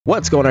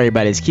What's going on,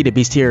 everybody? It's Key the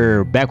Beast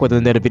here, back with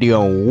another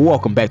video, and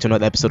welcome back to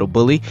another episode of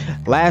Bully.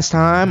 Last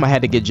time, I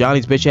had to get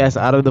Johnny's bitch ass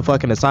out of the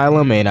fucking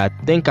asylum, and I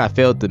think I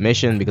failed the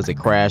mission because it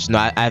crashed. No,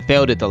 I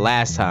failed it the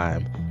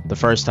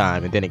first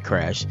time, and then it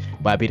crashed.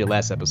 But I beat it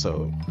last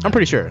episode. I'm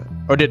pretty sure.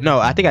 No,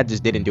 I think I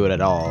just didn't do it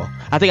at all.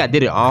 I think I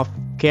did it off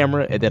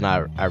camera, and then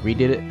I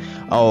redid it.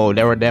 Oh,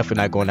 they were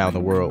definitely not going down the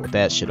world with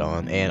that shit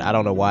on, and I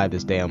don't know why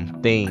this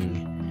damn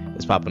thing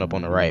is popping up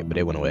on the right, but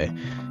it went away.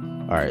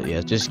 All right, yeah,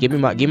 just give me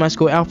my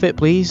school outfit,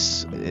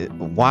 please.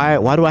 Why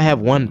do I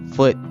have one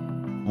foot?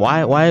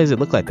 Why does it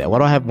look like that? Why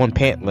do I have one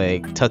pant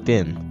leg tucked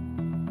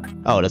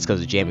in? Oh, that's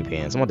because of jammy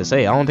pants. I'm about to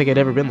say, I don't think it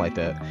ever been like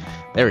that.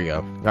 There we go.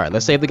 All right,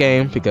 let's save the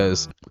game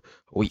because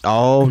we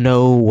all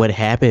know what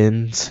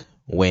happens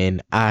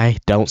when I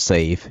don't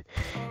save.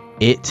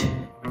 It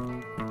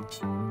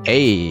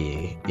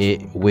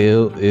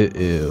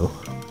will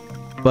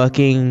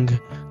fucking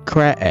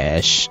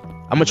crash.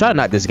 I'm gonna try to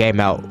knock this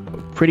game out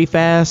pretty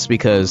fast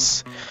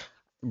because,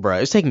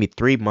 bruh, it's taking me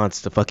 3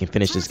 months to fucking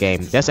finish this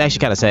game. That's actually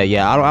kind of sad.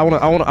 Yeah, I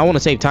want to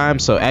save time.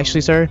 So actually,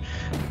 sir,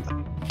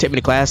 take me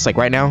to class like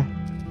right now.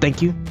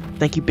 Thank you,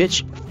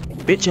 bitch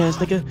ass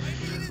nigga.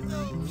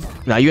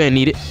 Nah, you ain't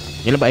need it.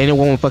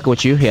 Anyone fucking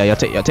with you? Yeah, y'all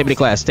take me to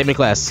class. Take me to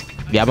class.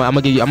 Yeah, I'm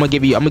gonna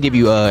give you. I'm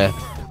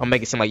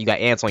make it seem like you got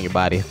ants on your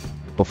body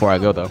before I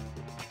go though.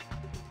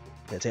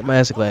 Yeah, take my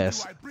ass to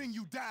class.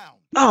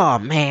 Oh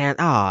man,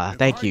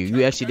 thank you.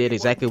 You actually did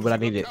exactly what I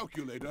needed.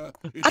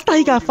 I thought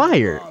he got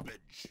fired.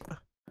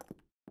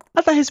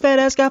 I thought his fat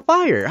ass got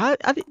fired.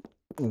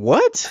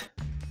 What?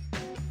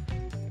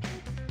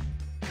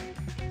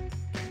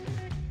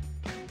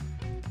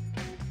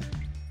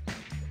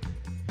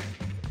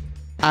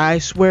 I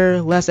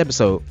swear, last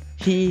episode,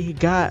 he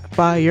got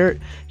fired.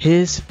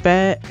 His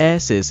fat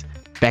ass is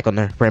back on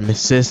the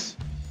premises.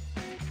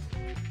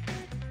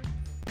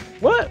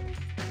 What?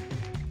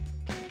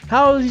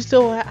 How does he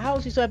still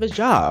have his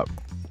job?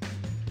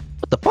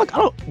 What the fuck?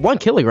 1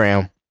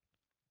 kilogram.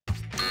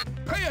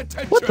 Pay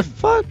attention. What the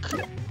fuck?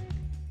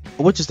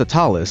 Which is the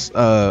tallest?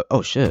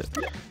 Oh shit.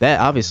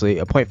 That obviously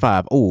a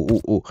 0.5.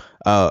 Ooh.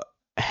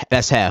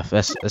 That's half.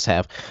 That's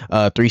half.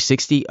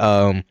 360.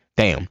 Damn.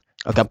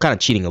 Okay, I'm kind of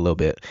cheating a little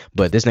bit,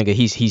 but this nigga,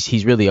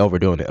 he's really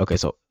overdoing it. Okay,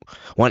 so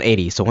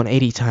 180. So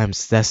 180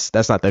 times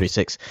that's not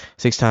 36.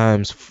 6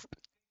 times.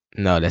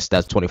 No, that's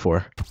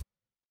 24.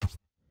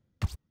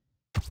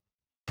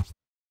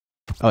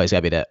 Oh, it's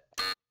gotta be that.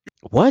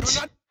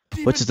 What?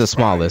 Which is the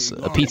smallest?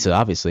 A pizza,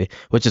 obviously.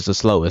 Which is the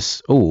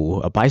slowest? Ooh,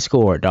 a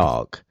bicycle or a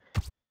dog?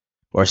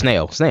 Or a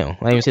snail. I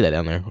didn't even see that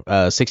down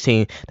there.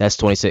 16, that's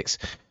 26.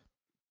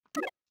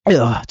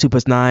 2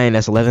 plus 9,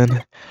 that's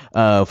 11.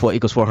 4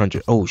 equals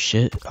 400. Oh,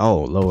 shit. Oh,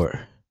 lord.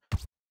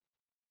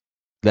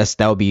 That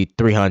would be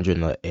 300.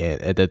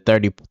 And the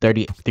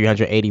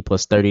 380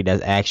 plus 30,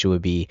 that actually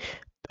would be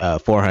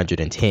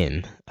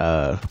 410.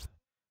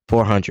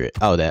 400.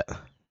 Oh, that.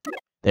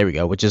 There we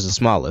go, which is the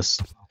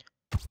smallest.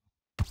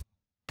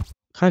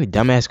 Kind of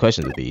dumbass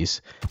questions are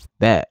these.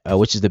 That,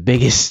 which is the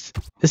biggest.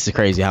 This is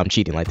crazy how I'm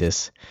cheating like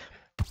this.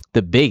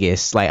 The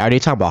biggest, like, are they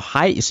talking about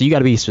height? So you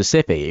gotta be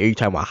specific. Are you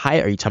talking about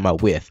height or are you talking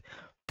about width?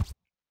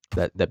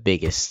 The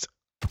biggest.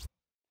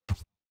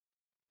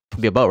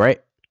 Be a boat,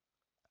 right?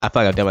 I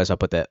feel like I'm dumbass. I'll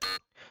put that.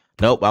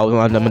 Nope, I was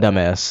on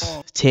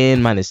dumbass.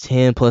 10 minus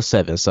 10 plus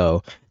 7,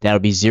 so that'll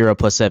be 0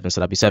 plus 7, so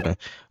that'll be 7,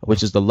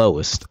 which is the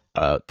lowest.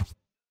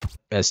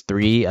 That's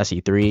 3. I see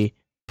 3,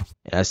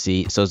 and I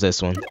see. So is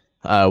this one.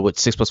 What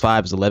 6 plus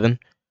 5 is 11.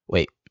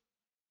 Wait.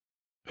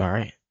 All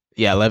right.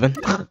 Yeah, 11.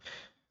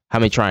 How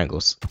many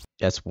triangles?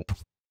 That's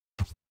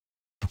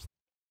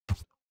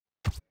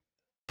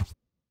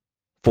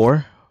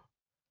 4.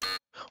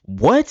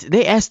 What?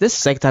 They asked this is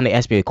the second time they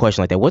asked me a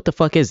question like that. What the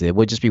fuck is it?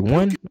 Would it just be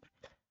 1?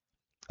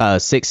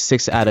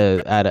 6 out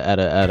of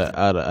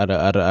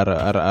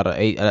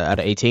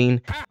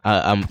 18.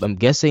 I'm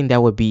guessing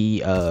that would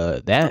be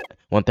that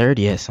 1/3.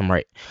 Yes, I'm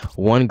right.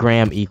 1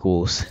 gram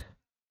equals.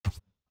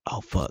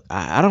 Oh fuck!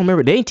 I don't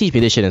remember. They didn't teach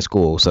me this shit in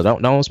school, so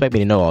don't expect me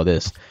to know all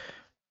this.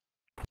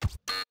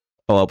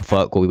 Oh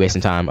fuck! We're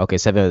wasting time. Okay,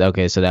 7.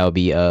 Okay, so that would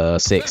be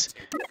 6.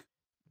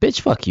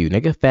 Bitch, fuck you,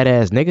 nigga. Fat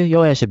ass nigga.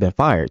 Your ass should been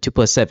fired. 2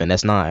 plus 7.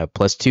 That's 9.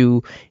 Plus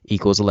 2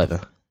 equals 11.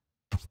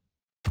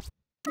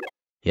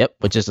 Yep,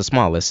 which is the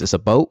smallest. It's a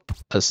boat,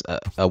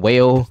 a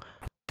whale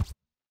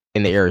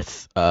in the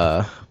earth.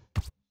 The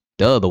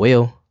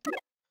whale.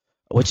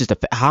 Which is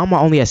how am I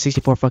only at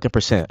 64 fucking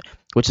 %?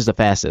 Which is the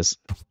fastest?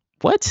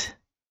 What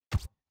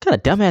kind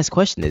of dumbass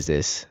question is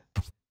this?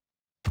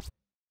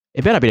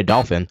 It better not be the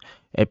dolphin.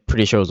 It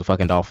pretty sure it was a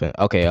fucking dolphin.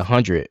 Okay,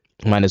 100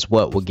 minus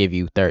what will give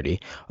you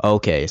 30?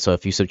 Okay, so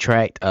if you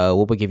subtract, what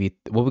will give you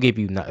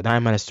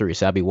 9 minus 3?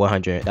 So that'll be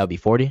 100. That'll be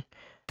 40.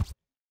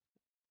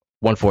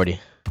 140.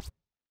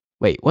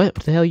 Wait, what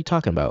the hell are you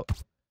talking about?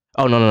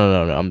 Oh no.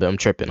 I'm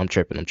tripping.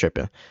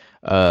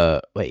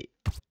 Wait.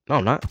 No,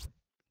 I'm not.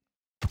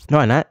 No,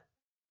 I'm not.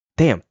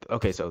 Damn.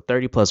 Okay, so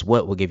 30 plus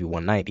what will give you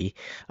 190?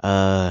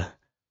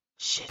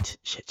 Shit.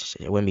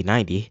 It wouldn't be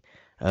 90.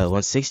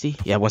 160?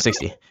 Yeah,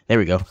 160. There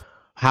we go.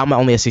 How am I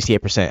only at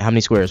 68%? How many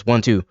squares?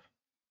 1, 2.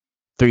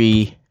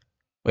 3.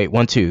 Wait,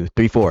 1, 2,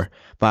 3, 4,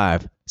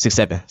 5, 6,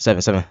 7,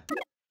 7, 7.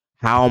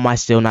 How am I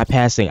still not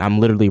passing? I'm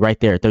literally right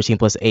there. 13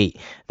 plus 8.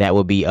 That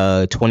would be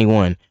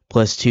 21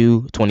 plus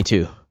 2,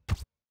 22.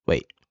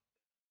 Wait,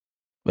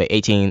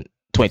 18,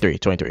 23,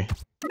 23.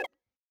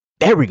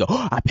 There we go.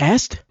 I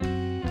passed.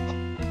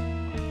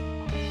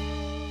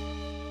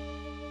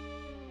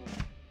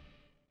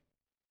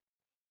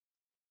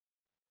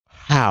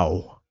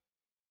 How?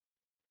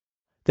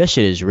 That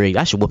shit is rigged.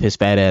 I should whoop his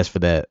fat ass for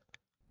that.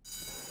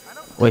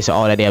 Wasted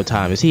all that damn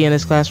time. Is he in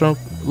this classroom?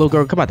 Little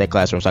girl, come out that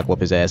classroom so I can whoop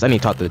his ass. I need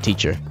to talk to the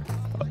teacher.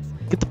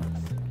 Get the...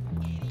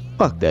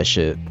 Fuck that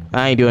shit.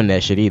 I ain't doing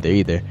that shit either.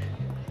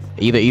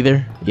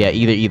 Either? Yeah,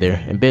 either.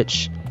 And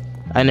bitch,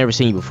 I never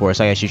seen you before,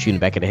 so I gotta shoot you in the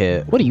back of the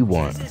head. What do you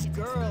want?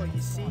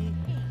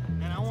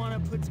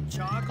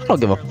 I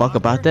don't give a fuck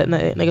about that,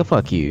 nigga.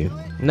 Fuck you.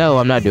 No,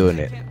 I'm not doing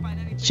it.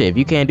 Shit, if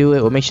you can't do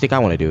it, what makes you think I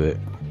want to do it?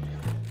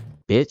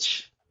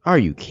 Bitch, are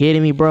you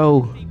kidding me,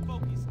 bro?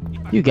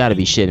 You gotta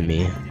be shitting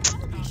me.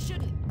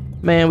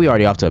 Man, we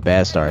already off to a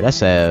bad start. That's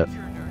sad.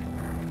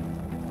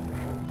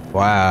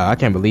 Wow, I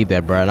can't believe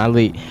that, bro. And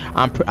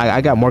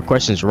I got more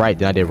questions right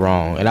than I did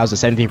wrong, and I was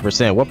at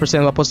 17%. What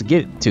percent am I supposed to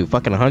get to?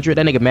 Fucking 100?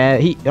 That nigga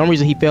mad. The only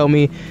reason he failed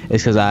me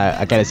is because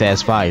I got his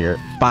ass fired.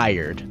 I'm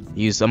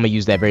gonna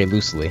use that very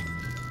loosely.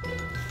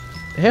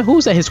 The hell,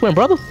 who's that? His twin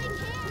brother?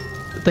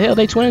 What the hell,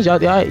 they twins?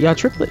 Y'all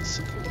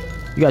triplets?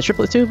 You got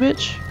triplets too,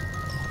 bitch?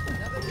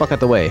 Fuck out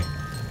the way.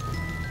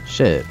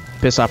 Shit,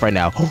 pissed off right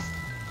now.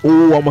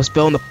 Oh, almost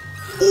fell in the.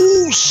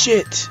 Oh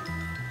shit!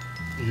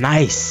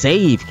 Nice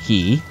save,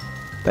 Key.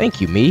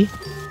 Thank you, me.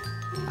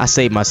 I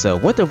saved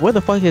myself. Where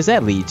the fuck does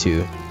that lead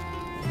to?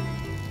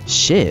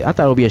 Shit, I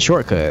thought it would be a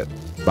shortcut,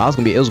 but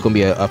it was gonna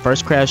be a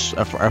first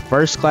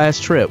class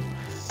trip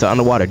to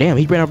underwater. Damn,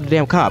 he ran over the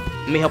damn cop.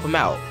 Let me help him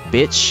out,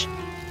 bitch.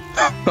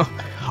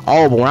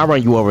 Oh, but when I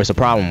run you over, it's a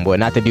problem. But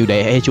not the dude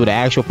that hit you with an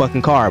actual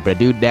fucking car, but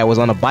the dude that was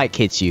on a bike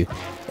hits you,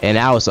 and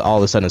now it's all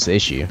of a sudden it's an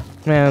issue.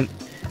 Man,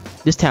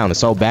 this town is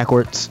so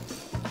backwards.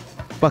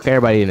 Fuck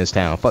everybody in this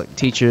town. Fuck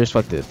teachers.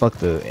 Fuck the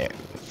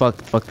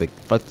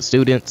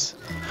students.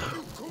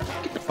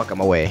 Get the fuck out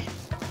my way.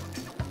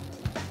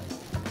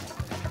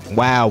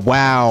 Wow.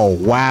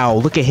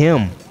 Look at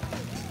him.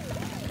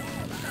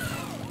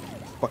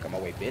 Fuck out my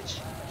way, bitch.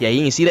 Yeah,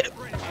 you didn't see that?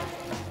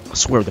 I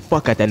swear the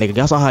fuck out that nigga.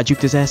 Y'all saw how I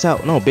juked his ass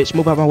out? No, bitch,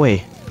 move out my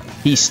way.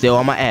 He's still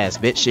on my ass,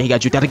 bitch. And he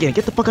got juked out again.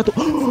 Get the fuck out the...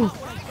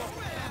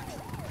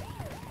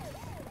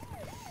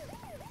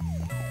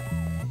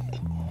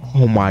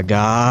 Oh my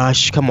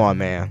gosh. Come on,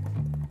 man.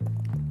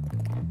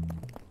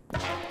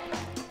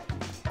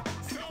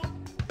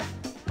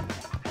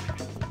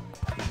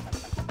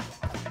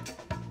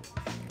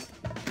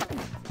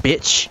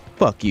 Bitch.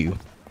 Fuck you.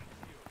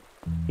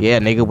 Yeah,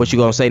 nigga, what you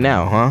gonna say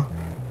now, huh?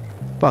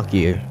 Fuck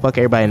you. Fuck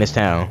everybody in this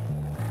town.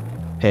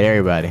 Hey,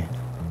 everybody.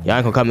 Y'all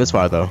ain't gonna come this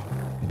far, though.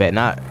 Bet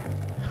not.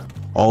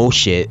 Oh,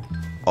 shit.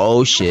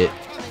 Oh, shit.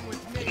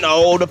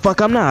 No, the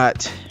fuck I'm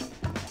not.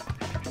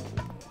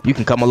 You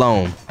can come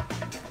alone.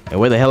 And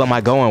where the hell am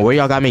I going? Where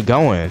y'all got me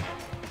going?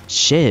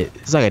 Shit.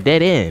 It's like a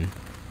dead end.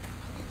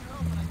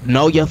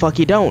 No, you fuck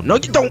you don't. No,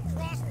 you don't.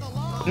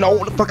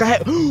 No, the fuck I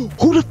have. Who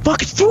the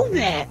fuck threw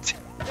that?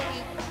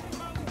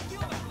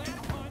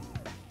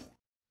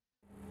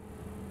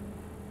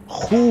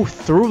 Who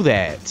threw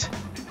that?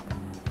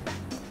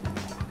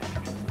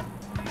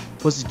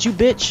 Was it you,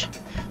 bitch?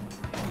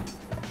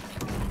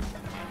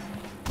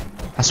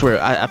 I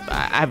swear, I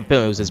have a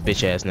feeling it was this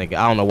bitch ass nigga.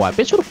 I don't know why.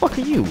 Bitch, who the fuck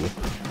are you?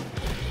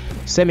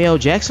 Samuel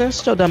Jackson?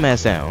 Sit your dumb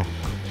ass down.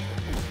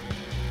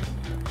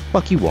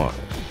 Fuck you want?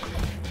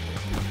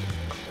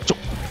 Sit your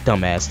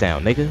dumb ass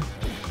down, nigga.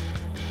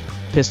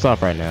 Pissed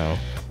off right now.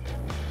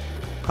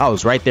 I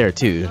was right there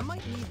too.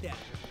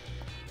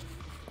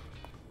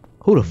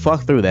 Who the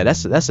fuck threw that?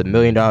 That's a $1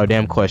 million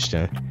damn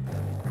question.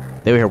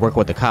 They were here working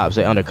with the cops.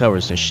 They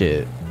undercovers and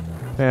shit.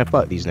 Man,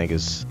 fuck these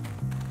niggas.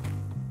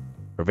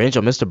 Revenge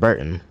on Mr.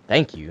 Burton.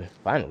 Thank you.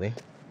 Finally.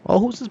 Oh,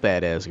 who's this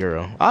badass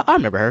girl? I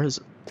remember her.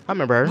 I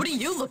remember her. What are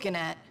you looking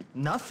at?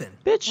 Nothing.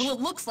 Bitch. Well,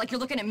 it looks like you're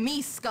looking at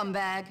me,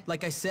 scumbag.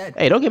 Like I said.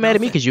 Hey, don't get mad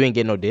at me because you ain't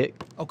getting no dick.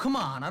 Oh, come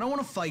on. I don't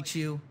want to fight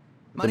you.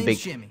 My Them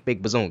name's Jimmy.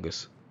 big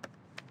bazongas.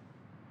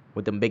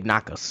 With them big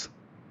knockers.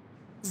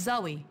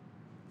 Zoe.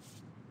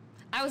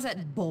 I was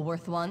at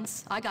Bulworth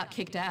once. I got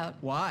kicked out.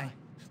 Why?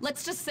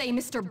 Let's just say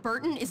Mr.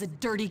 Burton is a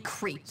dirty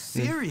creep.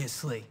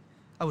 Seriously?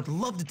 I would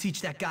love to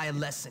teach that guy a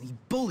lesson. He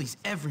bullies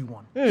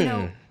everyone. You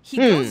know, he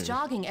goes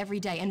jogging every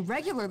day and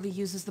regularly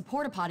uses the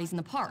porta potties in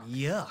the park.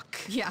 Yuck.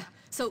 Yeah,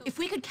 so if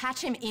we could catch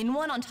him in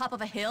one on top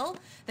of a hill,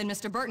 then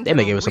Mr. Burton They could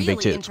may have give a us some big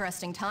really tits.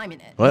 interesting time in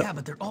it. What? Yeah,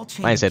 but they're all I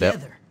chained ain't say that.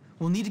 together.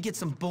 We'll need to get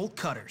some bolt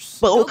cutters.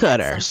 Bolt Go get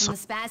cutters. some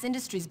from the Spaz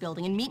Industries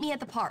building and meet me at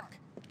the park.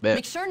 Bet.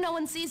 Make sure no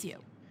one sees you.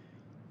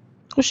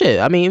 Oh shit.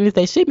 I mean, if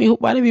they see me,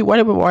 why they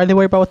worry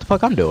about what the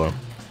fuck I'm doing?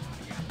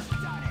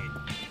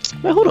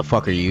 Man, who the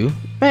fuck are you?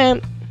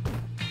 Man,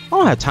 I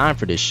don't have time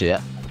for this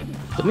shit.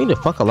 Leave me the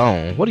fuck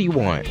alone. What do you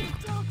want?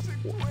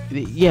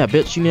 Yeah,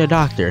 bitch, you need a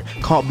doctor.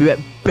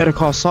 Better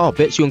call Saul,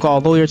 bitch. You can call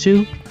a lawyer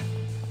too?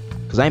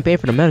 Cause I ain't paying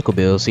for the medical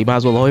bills, so you might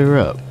as well lawyer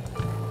up.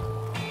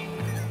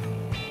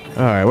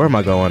 Alright, where am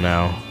I going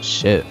now?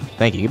 Shit.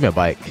 Thank you, give me a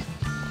bike.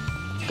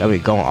 Got me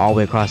going all the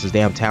way across this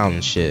damn town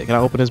and shit. Can I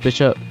open this bitch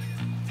up?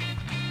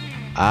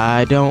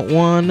 I don't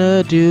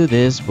wanna do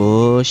this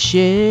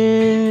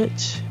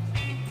bullshit,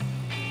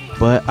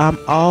 but I'm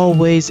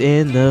always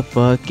in the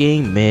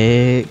fucking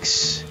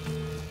mix.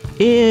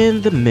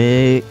 In the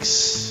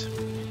mix.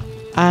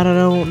 I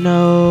don't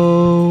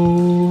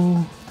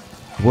know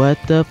what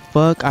the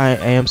fuck I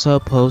am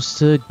supposed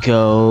to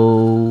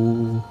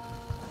go.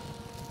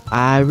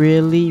 I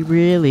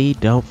really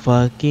don't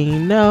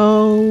fucking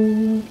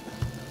know.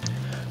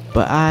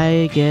 But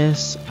I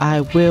guess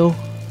I will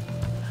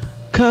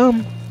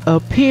come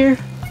up here.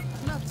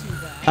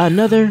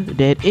 Another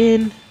dead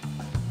end.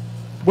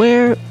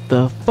 Where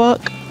the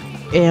fuck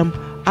am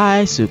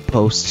I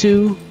supposed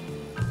to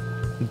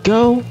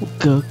go?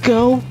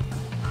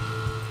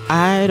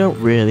 I don't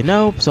really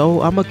know,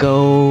 so I'ma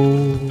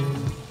go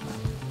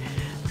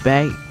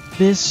back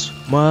this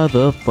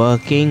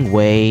motherfucking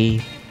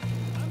way.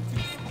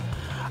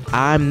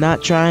 I'm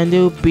not trying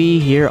to be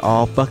here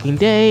all fucking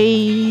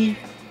day,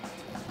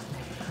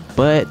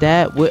 but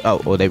that would—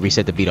 oh, they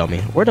reset the beat on me.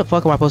 Where the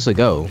fuck am I supposed to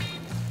go?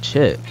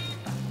 Shit.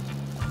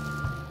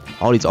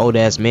 All these old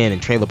ass men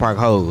and trailer park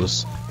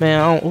hoes.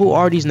 Man, who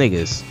are these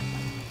niggas?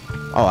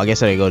 Oh, I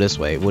guess I gotta go this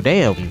way. Well,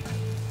 damn.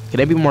 Can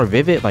they be more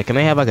vivid? Like, can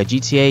they have like a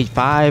GTA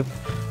 5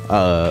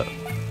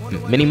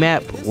 mini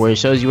map where it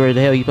shows you where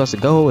the hell you're supposed to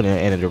go and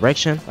a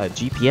direction, a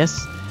GPS?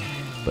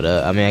 But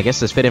I mean, I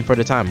guess it's fitting for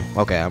the time.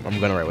 Okay,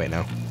 I'm gonna right way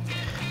now.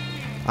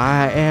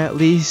 I at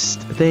least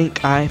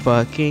think I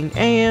fucking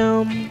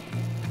am.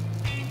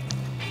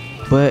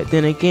 But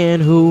then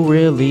again, who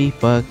really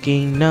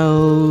fucking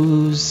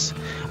knows?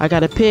 I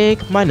gotta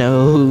pick my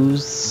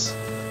nose.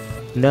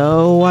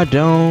 No, I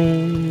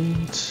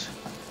don't.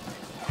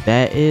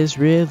 That is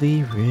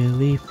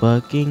really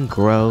fucking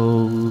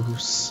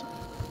gross.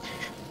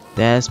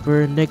 That's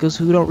for niggas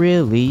who don't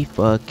really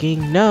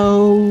fucking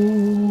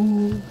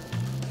know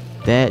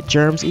that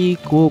germs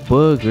equal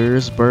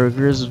boogers,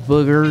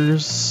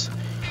 boogers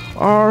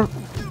are—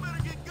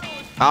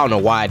 I don't know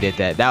why I did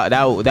that.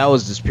 That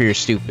was just pure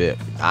stupid.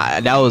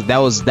 That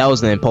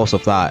was an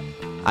impulsive thought.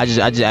 I just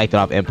acted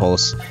off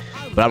impulse.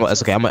 But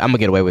it's okay. I'm gonna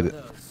get away with it.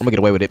 I'm gonna get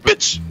away with it,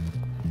 bitch.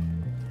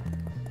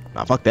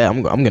 Nah, fuck that.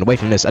 I'm getting away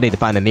from this. I need to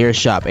find the nearest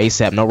shop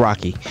ASAP. No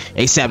Rocky.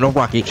 ASAP. No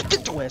Rocky.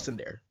 Get your ass in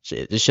there.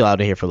 Shit, just chill out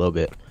in here for a little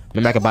bit.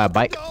 Maybe I can buy a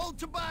bike.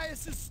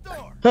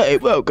 Hey,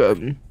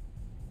 welcome.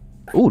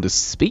 Ooh, the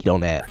speed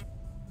on that.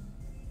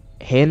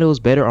 Handles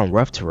better on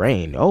rough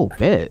terrain. Oh,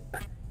 bet.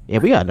 Yeah,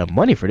 we got enough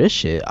money for this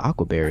shit.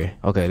 Aquaberry.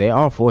 Okay, they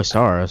are 4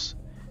 stars.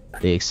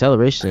 The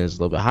acceleration is a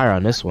little bit higher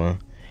on this one,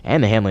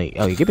 and the handling.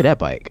 Oh, give me that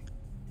bike.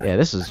 Yeah,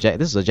 this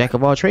is a jack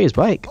of all trades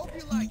bike.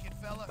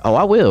 Oh,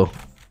 I will.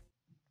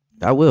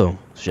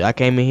 Shit, I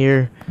came in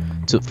here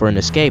for an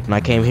escape, and I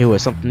came here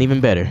with something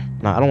even better.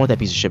 Nah, I don't want that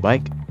piece of shit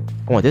bike.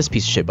 I want this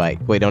piece of shit bike.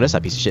 Wait, no, that's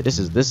not a piece of shit. This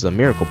is a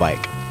miracle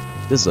bike.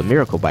 This is a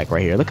miracle bike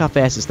right here. Look how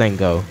fast this thing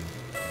go.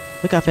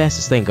 Look how fast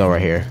this thing go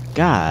right here.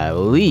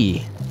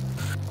 Golly.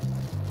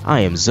 I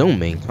am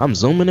zooming. I'm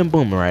zooming and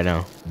booming right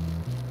now.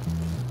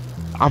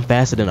 I'm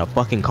faster than a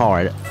fucking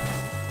car.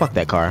 Fuck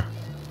that car.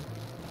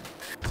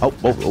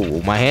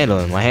 Oh, my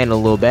handling a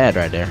little bad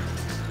right there.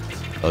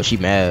 Oh, she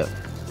mad.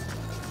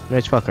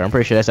 Bitch, fuck her. I'm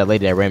pretty sure that's that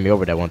lady that ran me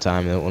over that one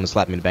time and wanted to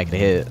slap me in the back of the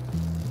head.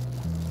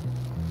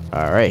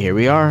 Alright, here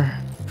we are.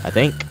 I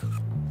think.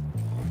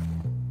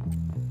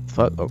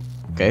 Fuck.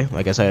 Okay,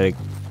 I guess do I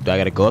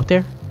gotta go up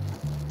there?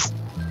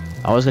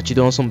 I always got you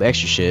doing some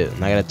extra shit,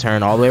 and I gotta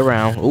turn all the way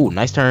around. Ooh,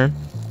 nice turn.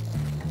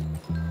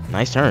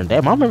 Nice turn.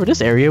 Damn, I remember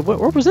this area.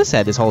 Where was this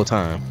at this whole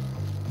time?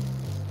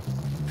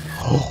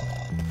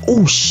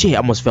 Oh shit, I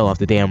almost fell off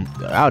the damn—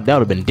 that would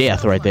have been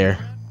death right there.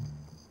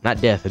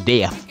 Not death,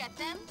 death.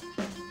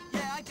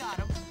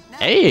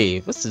 Hey,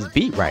 what's this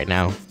beat right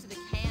now?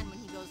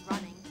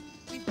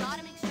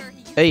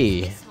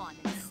 Hey,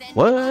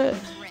 what?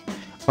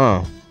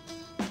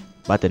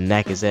 About to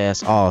knock his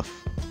ass off.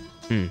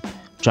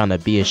 Trying to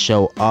be a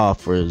show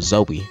off for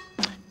Zoe.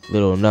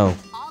 Little no.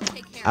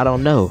 I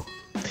don't know.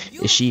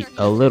 Is she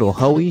a little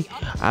hoey?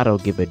 I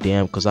don't give a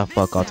damn, cause I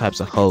fuck all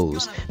types of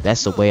hoes.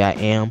 That's the way I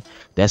am.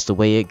 That's the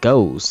way it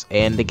goes.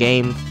 And the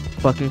game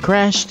fucking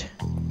crashed.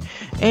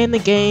 And the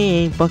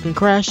game fucking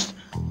crashed.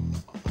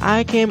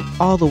 I came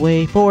all the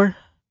way for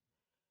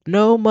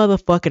no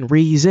motherfucking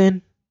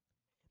reason.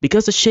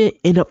 Because the shit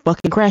ended up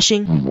fucking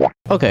crashing.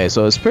 Okay,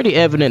 so it's pretty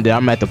evident that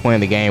I'm at the point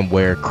in the game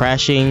where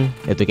crashing—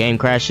 if the game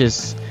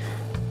crashes,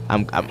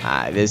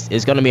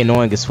 it's gonna be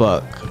annoying as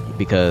fuck.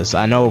 Because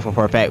I know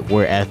for a fact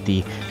we're at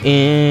the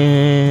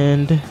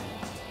end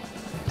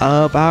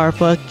of our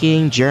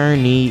fucking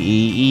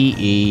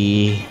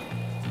journey.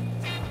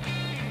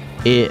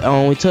 It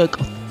only took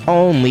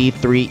 3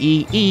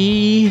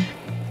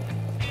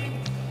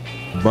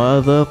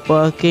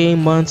 motherfucking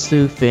months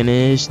to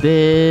finish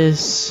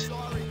this.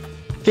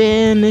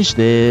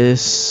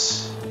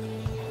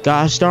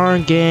 Gosh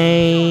darn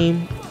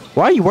game.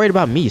 Why are you worried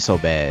about me so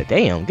bad?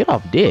 Damn, get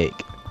off dick.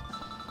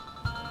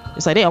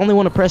 It's like they only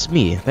want to press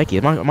me. Thank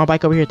you. My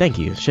bike over here. Thank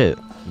you. Shit.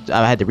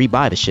 I had to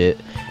rebuy the shit.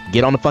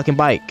 Get on the fucking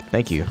bike.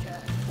 Thank you.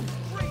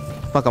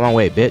 Fuck on my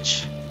way,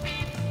 bitch.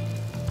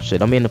 Shit,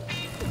 don't be in the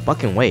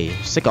fucking way.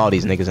 Sick of all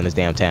these niggas in this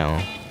damn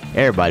town.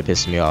 Everybody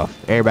pisses me off.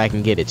 Everybody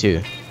can get it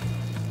too.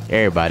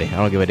 Everybody. I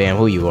don't give a damn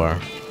who you are.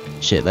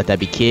 Shit, let that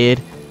be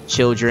kid,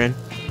 children,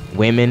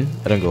 women.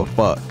 I don't give a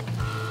fuck.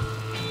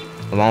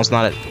 As long as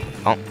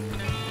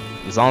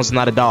it's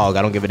not a dog,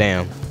 I don't give a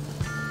damn.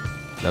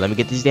 Now let me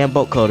get these damn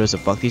boat coders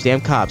and fuck these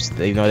damn cops.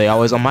 They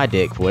always on my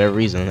dick for whatever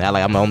reason. I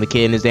like I'm the only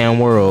kid in this damn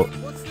world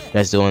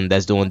that's doing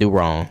do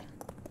wrong.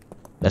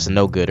 That's a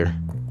no gooder.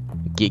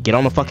 Get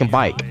on the fucking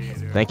bike.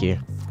 Thank you.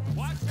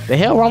 The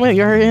hell wrong with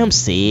you? Heard him?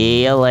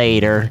 See you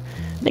later.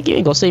 Nigga, you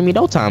ain't gonna see me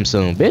no time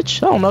soon,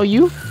 bitch. I don't know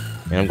you.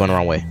 And I'm going the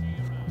wrong way.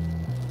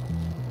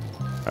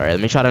 All right, let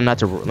me try not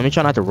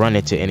to run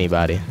into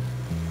anybody,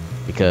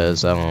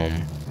 because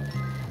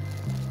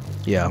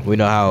yeah, we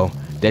know how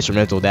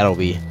detrimental that'll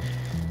be.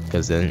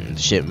 Because then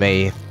shit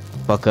may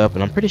fuck up,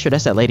 and I'm pretty sure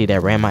that's that lady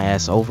that ran my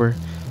ass over.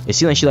 It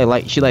seemed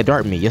like she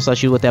darted me. You saw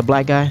she was with that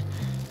black guy.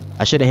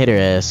 I shouldn't hit her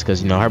ass,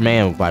 because you know her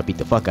man would probably beat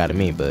the fuck out of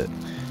me. But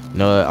you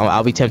know,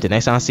 I'll be tempted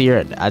next time I see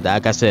her.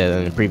 Like I said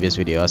in the previous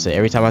video, I said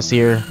every time I see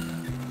her,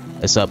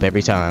 it's up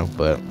every time.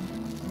 But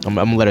I'm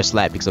gonna let her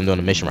slap because I'm doing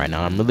a mission right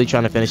now. I'm really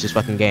trying to finish this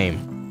fucking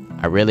game.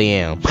 I really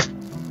am.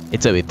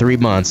 It took me 3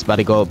 months. About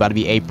to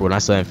be April, and I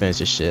still haven't finished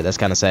this shit. That's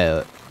kind of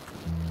sad.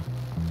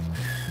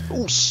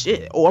 Oh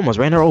shit! Oh, I almost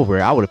ran her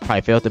over. I would have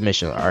probably failed the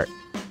mission. All right,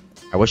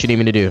 what you need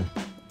me to do?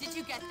 Did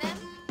you get them?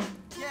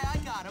 Yeah, I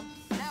got him.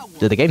 Now what?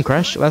 Did the game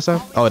crash last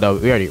time? Oh no,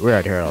 we already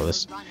heard all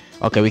this.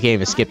 Okay, we can't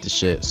even skip this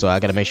shit, so I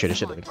gotta make sure the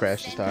shit doesn't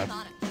crash this time.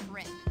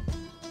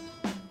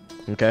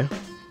 Okay,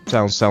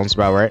 sounds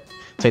about right.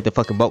 Take the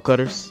fucking bolt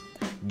cutters.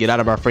 Get out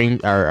of our frame,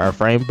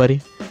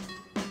 buddy.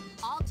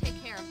 I'll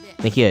take care of this.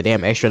 Think he had a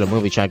damn extra in the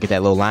movie trying to get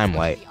that little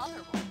limelight. The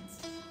other ones.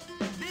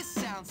 This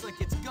sounds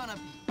like it's gonna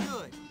be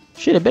good.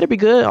 Shit, it better be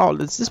good. Oh,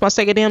 this is my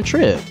second damn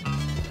trip.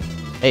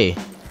 Hey,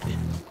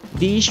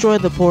 destroy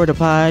the porta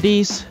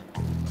potties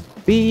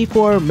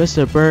before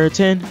Mr.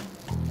 Burton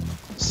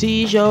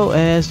sees your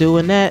ass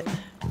doing that,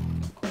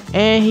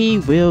 and he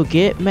will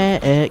get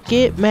mad. Hey,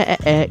 he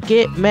will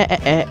get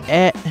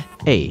mad.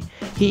 Hey,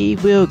 he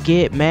will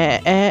get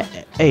mad.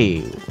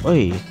 He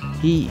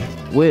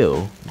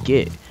will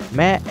get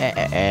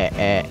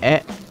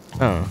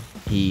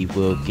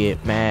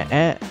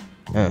mad.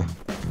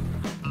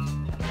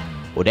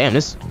 Well, damn,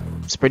 this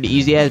is a pretty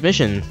easy ass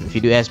mission. If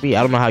you do ask me,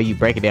 I don't know how you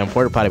break a damn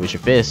porta potty with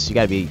your fists. You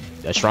gotta be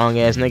a strong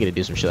ass nigga to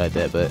do some shit like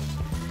that. But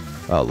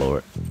oh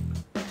lord,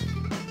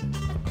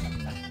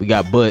 we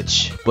got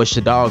Butch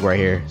the dog right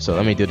here. So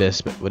let me do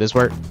this. Will this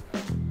work?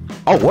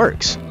 Oh, it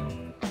works.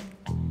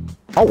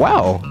 Oh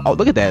wow. Oh,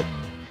 look at that.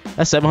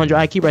 That's 700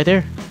 IQ right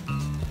there.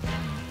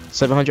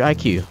 700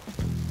 IQ.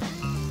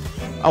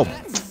 Oh,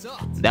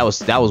 that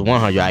was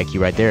 100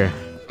 IQ right there.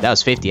 That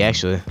was 50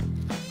 actually.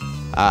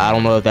 I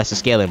don't know if that's a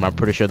scaling, but I'm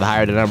pretty sure the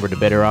higher the number, the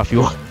better off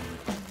you are.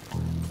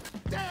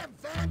 Damn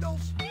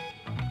vandals!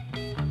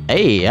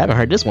 Hey, I haven't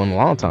heard this one in a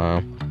long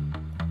time.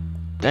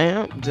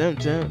 Damn.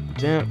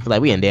 Feel like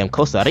we in damn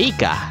Costa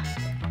Rica.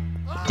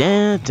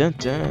 Damn.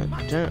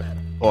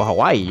 Or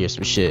Hawaii or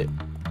some shit.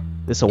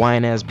 This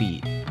Hawaiian ass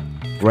beat.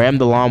 Ram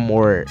the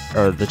lawnmower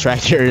or the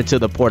tractor into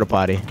the porta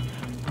potty.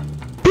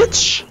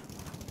 Bitch!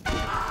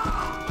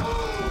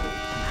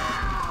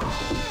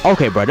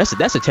 Okay, bro, that's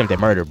attempted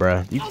murder,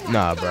 bro.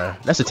 Nah, bro,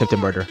 that's attempted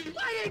murder.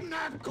 I didn't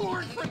have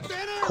corn for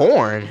dinner!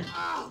 Corn?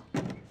 Oh,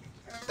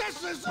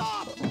 this is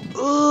awful!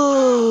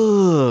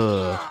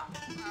 Ugh.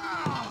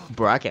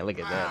 Bro, I can't look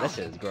at that. That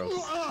shit is gross.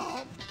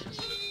 Oh,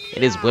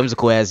 It is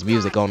whimsical ass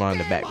music going on in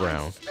the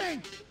background.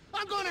 stink.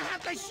 I'm gonna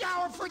have to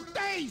shower for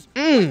days!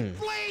 Mmm.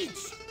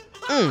 Bleach!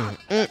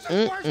 It's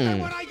worse than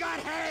when I got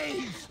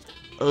hazed!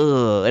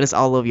 Ugh, and it's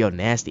all over your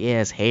nasty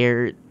ass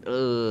hair.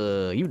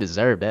 Ugh, you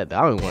deserve that.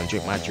 I don't even want to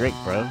drink my drink,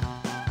 bro.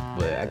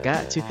 But I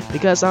got to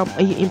because I'm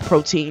eating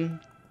protein.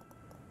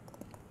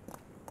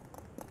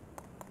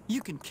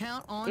 You can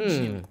count on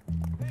Jimmy.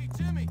 Hey,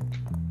 Jimmy!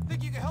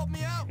 Think you can help me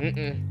out?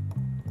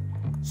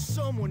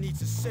 Someone needs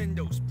to send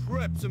those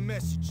preps a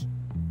message.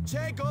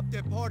 Tag up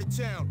that part of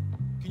town.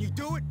 Can you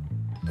do it?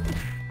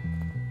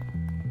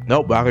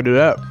 Nope, I can do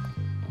that.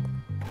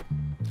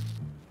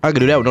 I can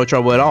do that with no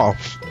trouble at all.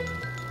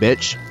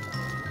 Bitch.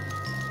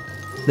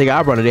 Nigga,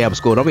 I run a damn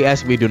school. Don't be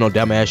asking me to do no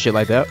dumb ass shit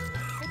like that.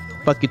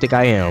 Fuck you think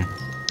I am?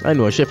 I ain't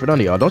doing shit for none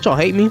of y'all. Don't y'all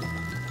hate me?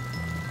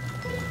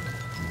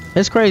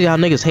 It's crazy how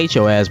niggas hate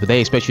your ass, but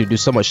they expect you to do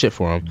so much shit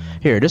for them.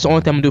 Here, this is the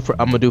only thing I'm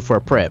gonna do for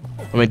a prep.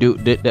 I'm gonna do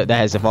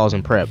that involves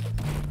in prep.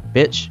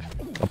 Bitch,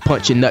 a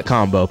punch and nut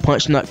combo,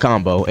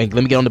 and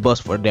let me get on the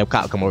bus before the damn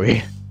cop come over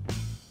here.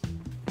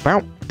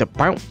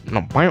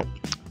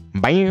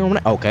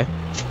 Okay.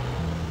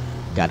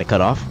 Got it cut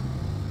off.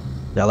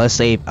 Now let's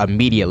save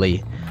immediately.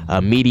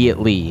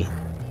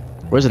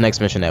 Where's the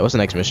next mission at? What's the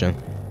next mission?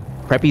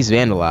 Preppy's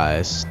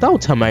vandalized.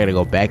 Don't tell me I gotta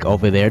go back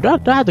over there. Do I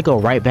have to go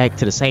right back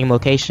to the same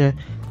location?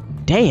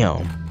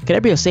 Damn. Can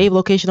there be a save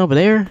location over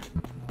there?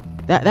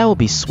 That would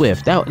be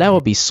swift. That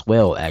would be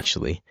swell,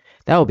 actually.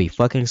 That would be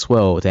fucking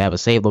swell to have a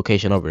save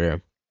location over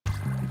there.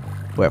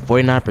 We're at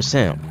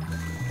 49%.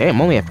 Hey,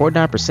 I'm only at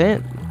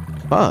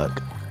 49%?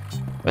 Fuck.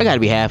 I gotta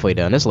be halfway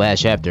done. This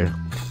last chapter.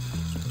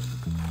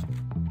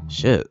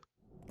 Shit.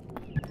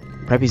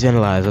 Preppy's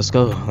analyzed. Let's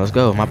go. Let's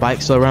go. My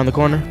bike's still around the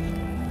corner?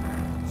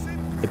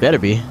 It better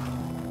be.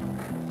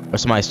 Or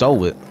somebody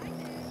stole it.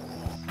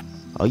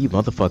 Oh, you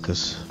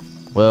motherfuckers.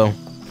 Well,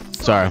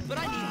 sorry.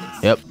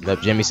 Yep,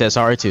 Jimmy said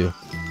sorry too.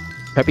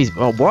 Preppy's,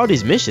 oh, what are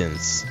these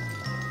missions?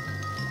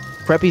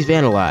 Preppy's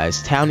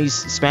vandalized. Townies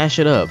smash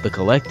it up. The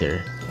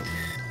collector.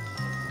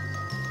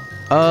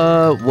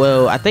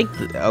 Well, I think,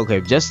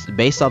 okay, just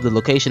based off the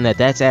location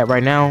that's at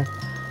right now,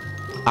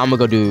 I'm gonna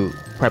go do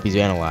Preppy's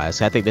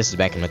vandalized. I think this is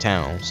back in the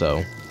town,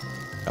 so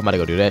I'm about to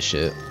go do that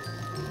shit.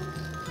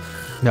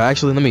 No,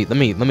 actually, let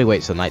me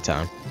wait till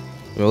nighttime.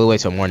 We'll wait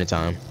till morning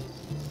time.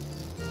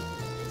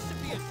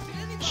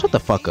 Shut the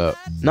fuck up.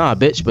 Nah,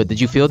 bitch, but did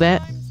you feel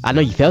that? I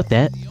know you felt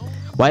that.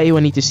 Why do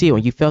you need to see it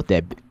when you felt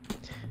that,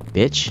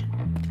 bitch?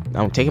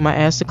 I'm taking my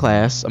ass to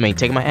class. I mean,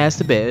 taking my ass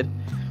to bed.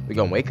 We're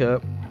gonna wake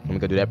up. I'm gonna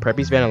go do that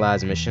Preppy's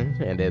vandalize mission,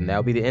 and then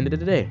that'll be the end of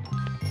the day.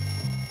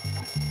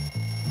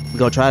 We're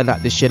gonna try to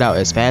knock this shit out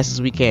as fast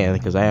as we can,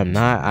 because I'm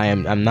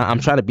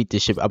trying to beat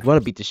this shit. I'm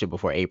gonna beat this shit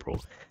before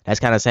April.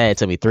 That's kind of sad. It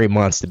took me 3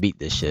 months to beat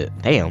this shit.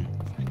 Damn.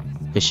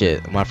 This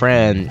shit. My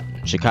friend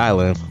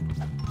Shakila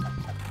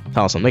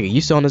told some nigga,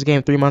 you still on this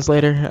game 3 months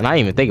later? And I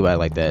didn't even think about it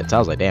like that. So I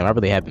was like, damn, I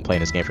really have been playing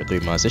this game for 3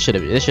 months. This should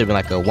have been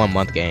like a 1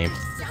 month game.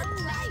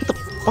 Get the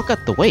fuck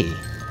out the way.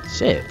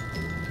 Shit.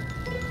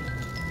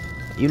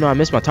 You know I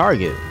missed my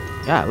target.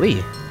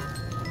 Golly.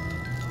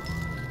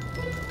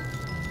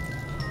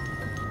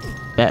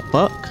 Fat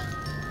fuck.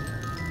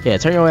 Yeah,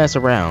 turn your ass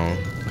around.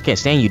 I can't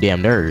stand you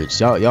damn nerds.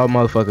 Y'all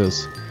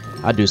motherfuckers.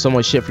 I do so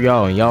much shit for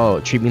y'all and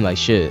y'all treat me like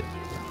shit.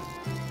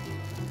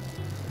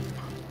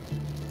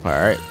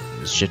 Alright,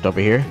 let's shift over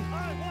here.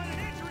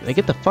 Hey,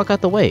 get the fuck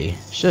out the way.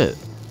 Shit.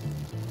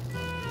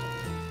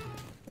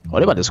 Oh,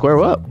 they about to square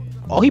up.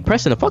 Oh, he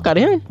pressing the fuck out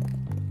of him.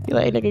 He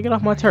like, hey, nigga, get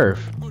off my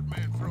turf.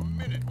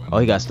 Oh,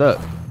 he got stuck.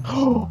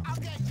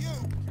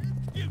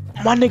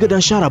 My nigga done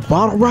shot a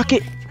bottle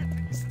rocket.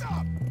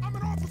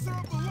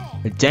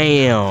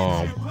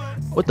 Damn.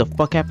 What the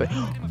fuck happened?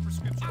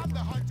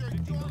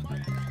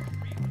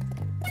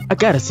 I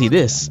gotta see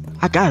this.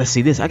 I gotta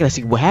see this. I gotta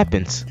see what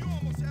happens.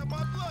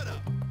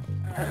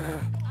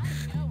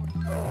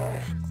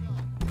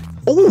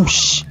 Oh,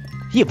 shh.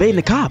 He evading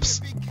the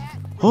cops.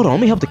 Hold on,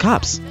 let me help the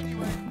cops.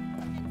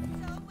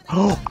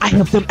 Oh, I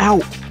helped them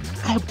out.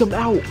 I helped them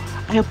out.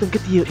 I helped them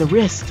get the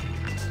wrist.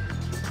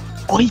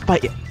 Oh, he's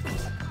fighting.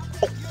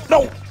 Oh,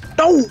 no,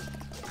 no.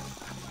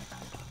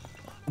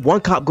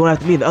 One cop going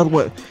after me and the other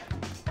one.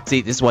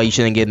 See, this is why you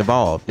shouldn't get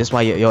involved. This is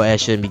why your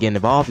ass shouldn't be getting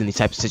involved in these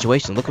types of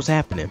situations. Look what's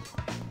happening.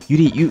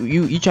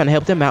 You trying to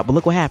help them out, but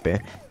look what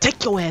happened.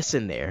 Take your ass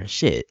in there.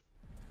 Shit.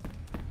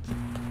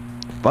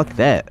 Fuck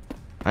that.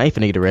 I ain't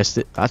finna get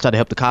arrested. I tried to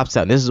help the cops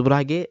out, and this is what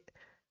I get.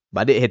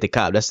 But I didn't hit the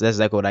cop. That's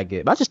exactly what I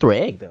get. But I just threw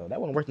an egg though. That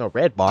wasn't worth no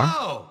red bar.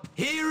 Oh,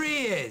 here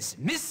he is,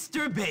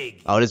 Mr.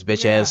 Big. Oh, this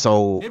bitch ass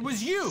old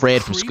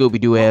Fred from Scooby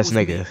Doo ass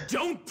nigga.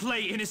 Don't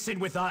play innocent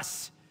with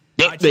us.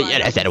 Yeah,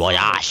 that's that boy.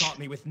 Taught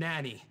me with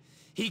Nanny.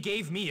 He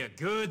gave me a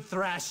good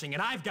thrashing,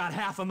 and I've got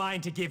half a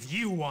mind to give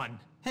you one.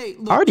 Hey,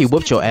 look, I already just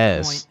whooped get your to the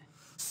ass. point.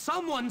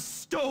 Someone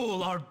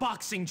stole our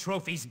boxing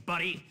trophies,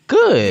 buddy.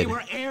 Good. They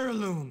were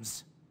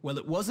heirlooms. Well,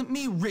 it wasn't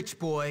me, rich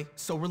boy,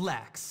 so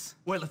relax.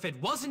 Well, if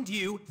it wasn't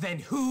you, then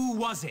who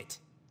was it?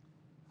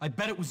 I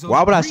bet it was.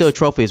 Why would I steal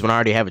trophies when I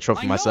already have a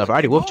trophy myself? I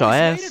already whooped your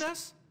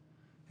ass.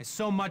 There's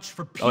so much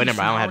for peace. Oh, never mind.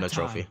 I don't in have our no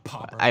time, trophy.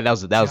 Popper. That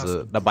was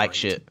Just the bike great.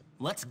 shit.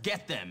 Let's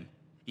get them.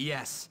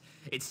 Yes,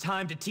 it's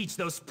time to teach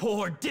those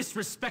poor,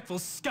 disrespectful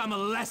scum a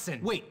lesson.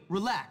 Wait,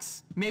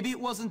 relax. Maybe it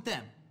wasn't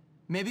them.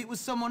 Maybe it was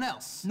someone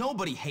else.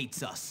 Nobody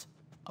hates us,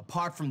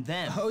 apart from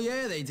them. Oh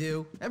yeah, they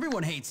do.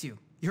 Everyone hates you.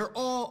 You're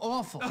all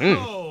awful.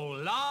 Oh,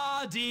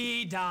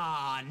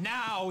 la-dee-da.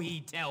 Now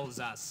he tells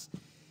us.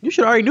 You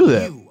should already knew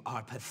that. You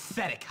are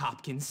pathetic,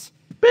 Hopkins.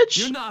 Bitch.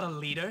 You're not a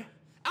leader.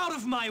 Out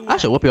of my way. I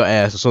should whoop your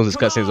ass as soon as this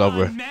cutscene's Come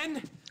on, over.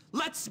 men.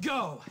 Let's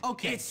go.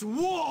 Okay. It's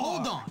war.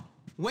 Hold on.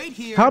 Wait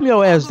here. Calm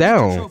your I'll ass go get the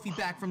down. trophy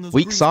back from those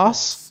Weak grease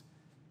sauce?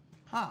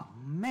 balls. Oh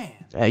man.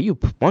 Hey, you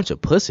bunch of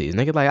pussies,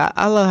 nigga. Like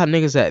I love how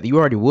niggas that you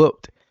already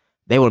whooped,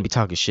 they wanna be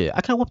talking shit.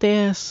 I can't whoop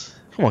their ass.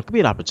 Come on, give me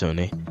an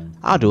opportunity.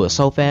 I'll do it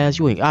so fast.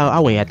 I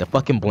wouldn't have to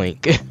fucking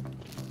blink.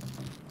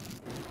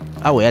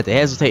 I wouldn't have to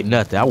hesitate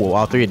nothing. I will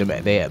all three of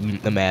them.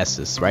 The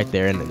masses right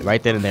there and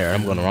right then and there.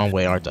 I'm going the wrong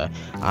way, aren't I?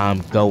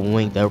 I'm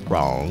going the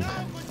wrong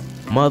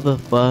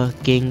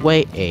motherfucking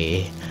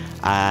way.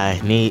 I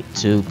need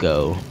to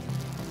go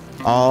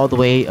all the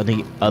way on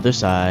the other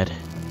side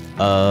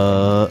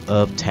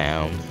of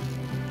town.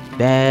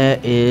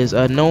 That is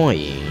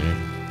annoying.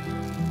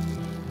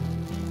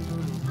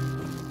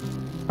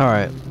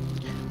 Alright.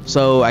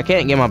 So I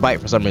can't get my bike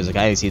for some reason.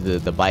 I didn't see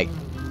the bike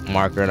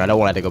marker, and I don't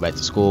want to have to go back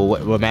to school.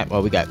 What map?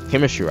 Well, we got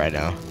chemistry right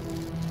now.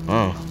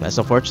 Oh, that's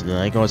unfortunate.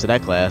 I ain't going to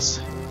that class.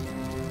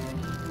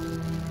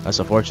 That's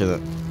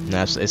unfortunate.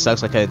 It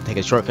sucks like I had to take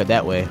a shortcut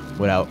that way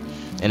without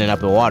ending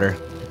up in water.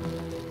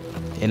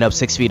 End up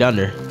 6 feet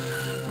under.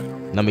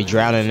 Let me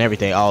drowning and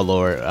everything. Oh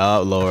lord,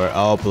 oh lord,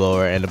 oh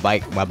lord. And the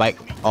bike, my bike.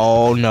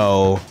 Oh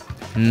no.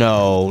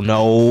 No,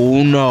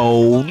 no,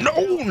 no, no,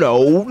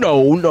 no,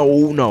 no,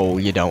 no, no.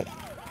 You don't.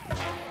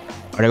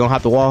 Are they gonna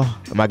hop the wall?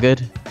 Am I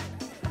good?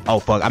 Oh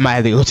fuck, I might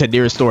have to go to the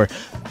nearest store.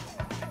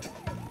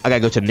 I gotta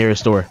go to the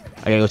nearest store.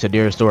 I gotta go to the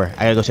nearest store.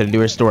 I gotta go to the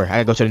nearest store. I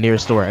gotta go to the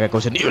nearest store. I gotta go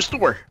to the nearest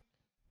store.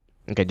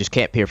 Okay, just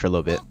camp here for a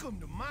little bit.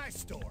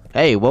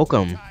 Hey,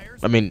 welcome.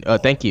 I mean,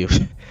 thank you.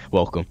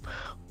 Welcome.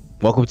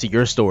 Welcome to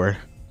your store.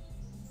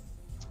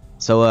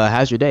 So,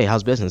 how's your day?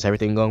 How's business?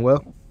 Everything going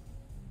well?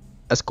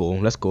 That's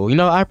cool. That's cool. You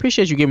know, I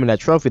appreciate you giving me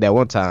that trophy that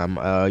one time.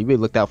 You really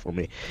looked out for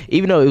me.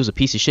 Even though it was a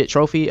piece of shit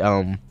trophy,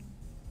 I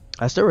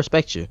still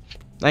respect you.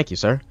 Thank you,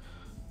 sir.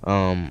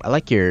 I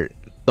like your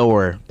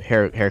Thor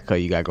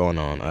haircut you got going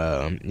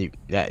on.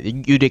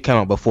 You did come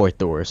out before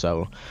Thor,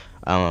 so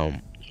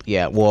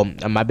yeah. Well,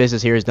 my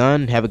business here is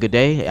done. Have a good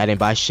day. I didn't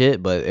buy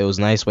shit, but it was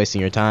nice wasting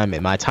your time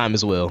and my time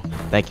as well.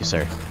 Thank you,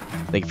 sir.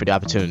 Thank you for the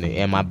opportunity.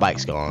 And my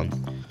bike's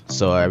gone,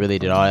 so I really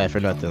did all that for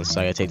nothing. So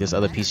I gotta take this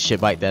other piece of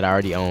shit bike that I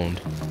already owned.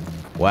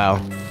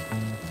 Wow.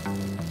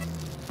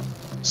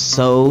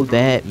 So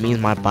that means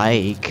my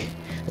bike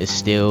is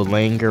still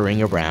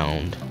lingering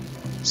around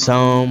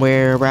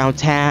somewhere around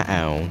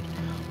town.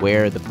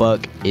 Where the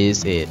fuck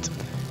is it?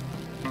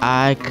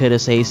 I could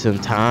have saved some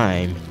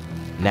time.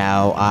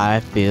 Now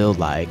I feel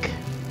like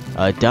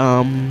a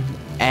dumb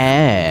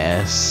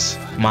ass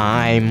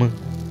mime.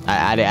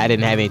 I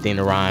didn't have anything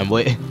to rhyme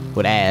with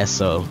ass,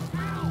 so.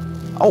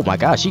 Oh my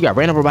gosh, you got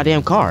ran over by a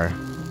damn car.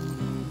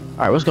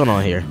 Alright, what's going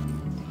on here?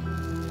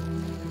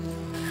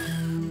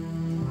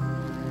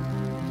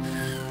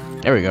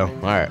 There we go.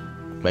 Alright.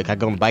 Wait, can I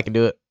go on the bike and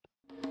do it?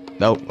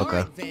 Nope,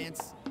 okay.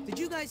 Vance. Did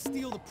you guys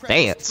steal the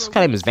Vance? What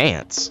kind of name is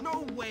Vance?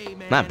 No way,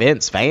 man. Not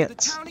Vince,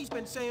 Vance. The county's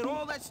been saying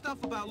all that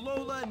stuff about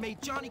Lola and made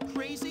Johnny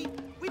crazy.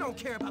 We don't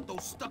care about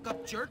those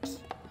stuck-up jerks.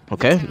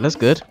 Okay, that's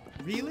good.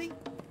 Really?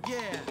 Yeah.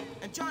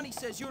 And Johnny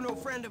says you're no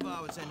friend of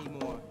ours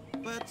anymore.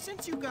 But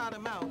since you got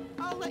him out,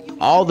 I'll let you.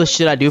 All the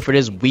shit I do for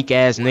this weak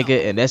ass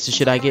nigga, and that's the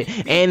shit I get.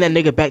 And that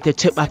nigga back there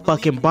took my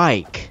fucking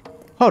bike.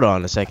 Hold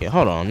on a second.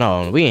 Hold on.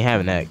 No, we ain't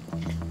having that.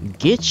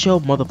 Get your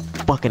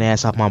motherfucking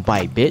ass off my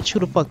bike, bitch. Who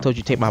the fuck told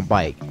you to take my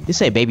bike?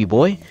 This ain't baby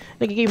boy.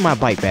 Nigga, give me my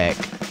bike back.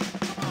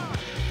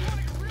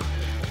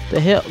 The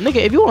hell? Nigga,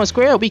 if you want to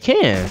square up, we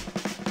can.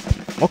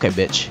 Okay,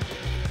 bitch.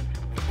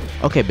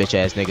 Okay, bitch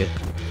ass nigga.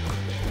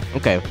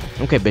 Okay,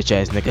 bitch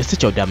ass nigga.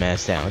 Sit your dumb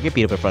ass down. Get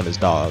beat up in front of this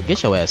dog.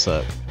 Get your ass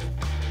up.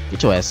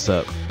 Get your ass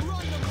up.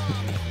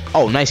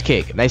 Oh, nice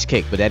kick. Nice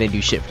kick, but that didn't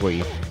do shit for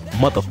you.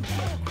 Mother...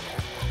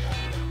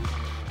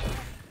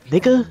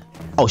 Nigga?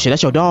 Oh shit,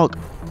 that's your dog.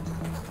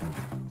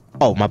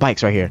 Oh, my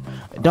bike's right here.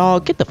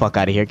 Dog, get the fuck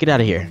out of here. Get out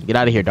of here. Get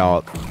out of here,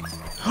 dog.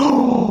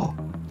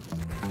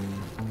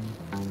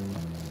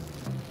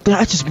 Did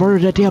I just murder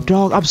that damn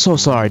dog? I'm so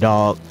sorry,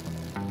 dog.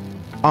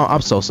 Oh,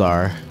 I'm so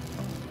sorry.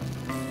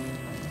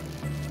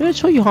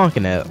 Bitch, what you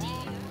honking at?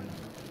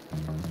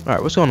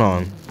 Alright, what's going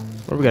on?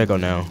 Where we gotta go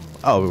now?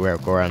 Oh, we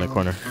gotta go around the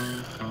corner.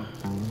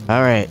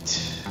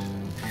 Alright.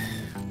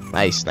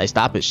 Nice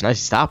stoppage. Nice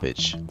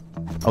stoppage.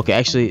 Okay,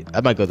 actually,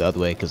 I might go the other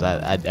way because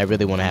I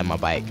really want to have my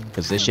bike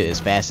because this shit is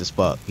fast as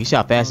fuck. You see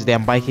how fast this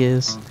damn bike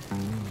is?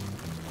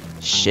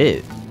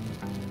 Shit.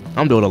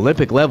 I'm doing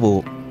Olympic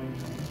level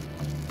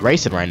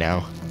racing right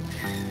now.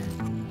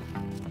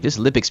 Just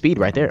Olympic speed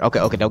right there.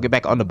 Okay, don't get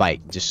back on the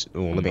bike. Just,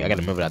 I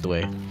gotta move it out the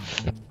way.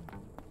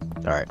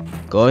 Alright,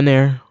 go in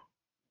there.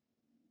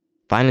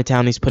 Find the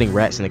town he's putting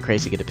rats in the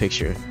crates to get a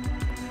picture.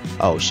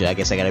 Oh shit, I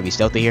guess I gotta be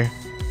stealthy here.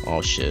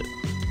 Oh shit.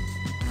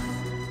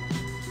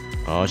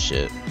 Oh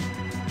shit.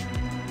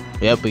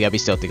 Yep, we gotta be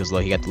stealthy because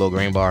look, he got the little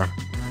green bar.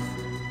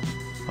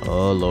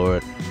 Oh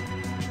lord.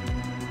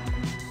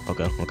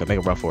 Okay, make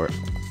a run for it.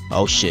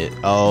 Oh shit.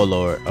 Oh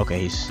lord. Okay,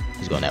 he's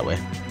going that way.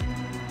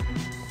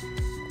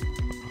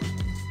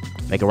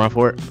 Make a run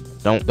for it.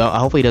 Don't.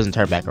 Hopefully he doesn't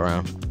turn back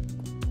around.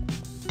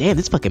 Damn,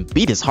 this fucking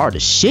beat is hard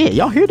as shit.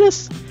 Y'all hear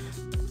this?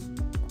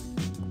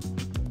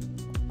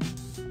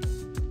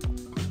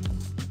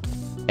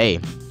 Hey,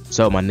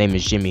 so my name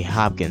is Jimmy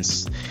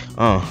Hopkins.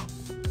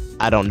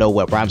 I don't know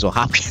what rhymes with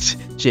Hopkins.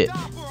 Shit.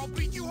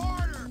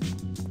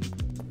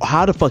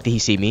 How the fuck did he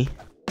see me?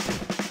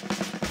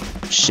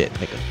 Shit,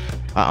 nigga.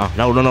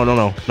 No, you don't.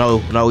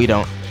 No, you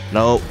don't.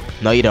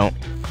 No, you don't.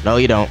 No,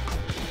 you don't.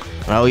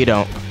 No, you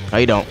don't.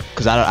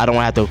 Cause I don't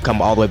want to have to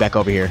come all the way back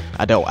over here.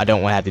 I don't want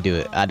to have to do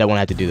it. I don't want to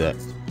have to do that.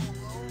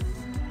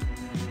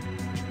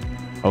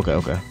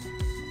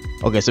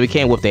 Okay, so we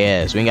can't whoop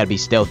their ass. We ain't gotta be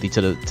stealthy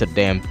to the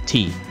damn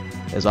T.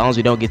 As long as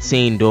we don't get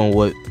seen doing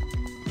what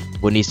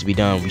needs to be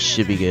done, we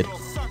should be good.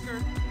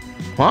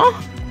 Huh?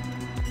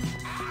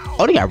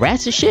 Oh, they got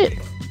rats and shit.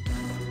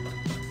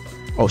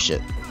 Oh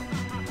shit.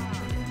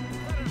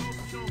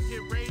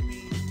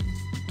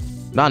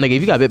 Nah, nigga,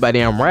 if you got bit by a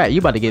damn rat, you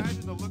about to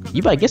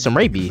get some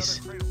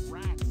rabies.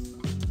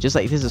 Just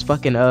like this is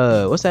fucking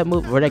what's that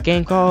movie or that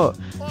game called?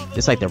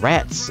 It's like the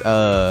rats.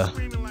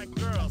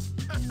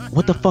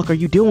 What the fuck are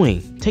you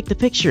doing? Take the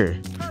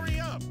picture.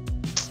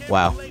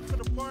 Wow.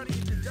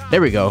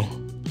 There we go.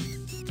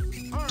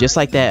 Just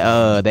like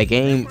that that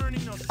game,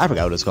 I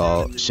forgot what it's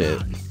called.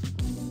 Shit.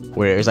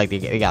 Where it's like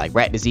they got like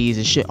rat disease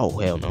and shit. Oh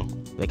hell no.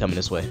 They coming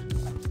this way.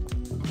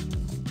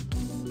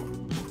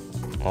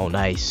 Oh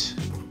nice.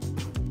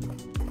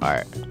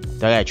 Alright.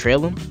 Do I gotta trail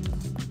them?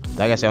 Do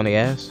I gotta stay on the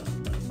ass?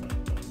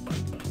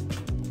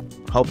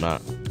 Hope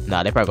not.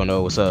 Nah, they probably gonna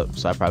know what's up,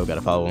 so I probably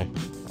gotta follow them.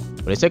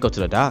 But they said go to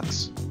the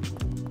docks.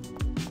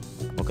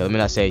 Okay, let me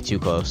not say too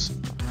close.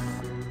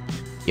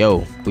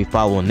 Yo, we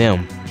following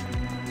them.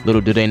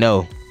 Little do they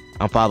know,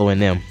 I'm following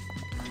them.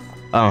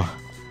 I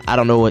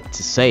don't know what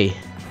to say.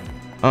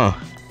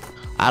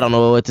 I don't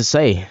know what to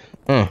say.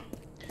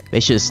 They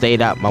should have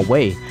stayed out my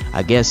way,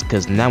 I guess,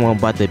 cause now I'm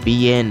about to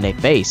be in their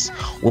face,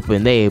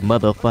 whooping their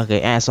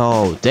motherfucking ass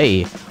all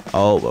day.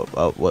 Oh,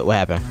 what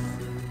happened?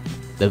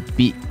 The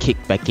beat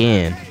kicked back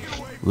in.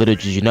 Little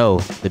did you know,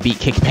 the beat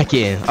kicked back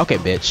in. Okay,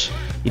 bitch.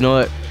 You know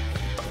what?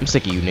 I'm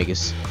sick of you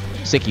niggas.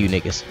 Sick of you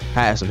niggas.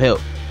 I have some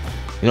help.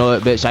 You know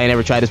what, bitch? I ain't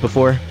never tried this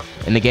before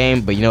in the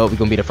game, but you know what? We're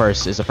gonna be the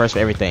first. It's the first for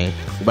everything.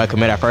 We're about to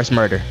commit our first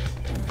murder.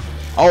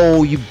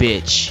 Oh, you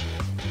bitch.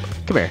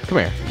 Come here, come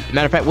here.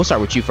 Matter of fact, we'll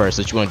start with you first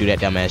since you wanna do that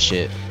dumbass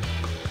shit.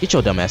 Get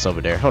your dumb ass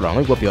over there. Hold on,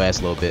 let me whoop your ass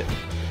a little bit.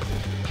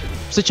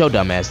 Sit your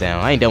dumb ass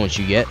down. I ain't done with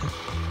you yet.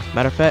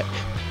 Matter of fact,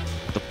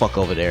 get the fuck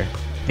over there,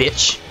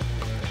 bitch.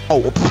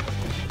 Oh,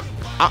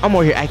 I'm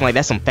over here acting like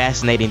that's some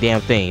fascinating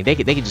damn thing. They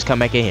could just come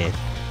back in.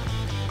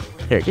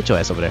 Here, get your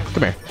ass over there.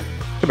 Come here.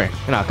 Come here.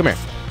 No, come here.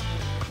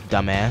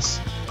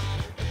 Dumbass.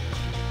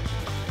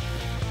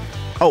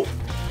 Oh.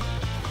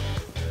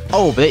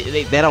 Oh, but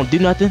they don't do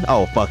nothing?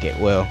 Oh, fuck it.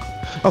 Well,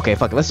 okay,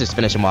 fuck it. Let's just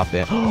finish him off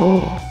then.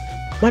 Oh,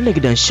 my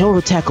nigga done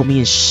shoulder tackle me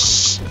and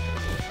shh.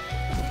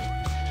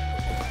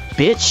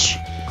 Bitch.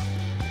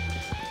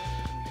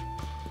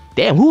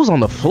 Damn, who's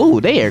on the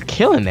flute? They are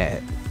killing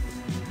that.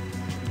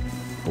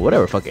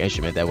 Whatever fucking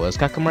instrument that was.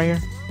 Can I come right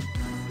here?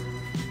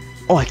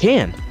 Oh, I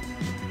can.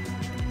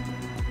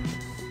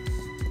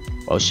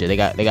 Oh shit, they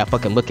got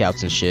fucking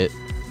lookouts and shit.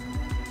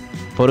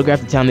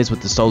 Photograph the talent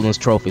with the stolen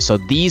trophies. So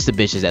these the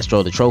bitches that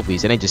stole the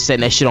trophies, and they just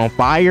setting that shit on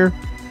fire.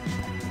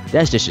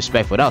 That's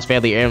disrespectful. That was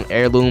family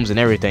heirlooms and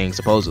everything,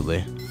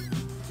 supposedly.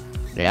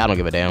 Yeah, I don't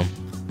give a damn.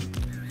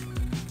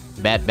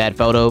 Bad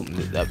photo.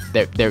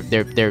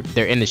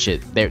 They're in the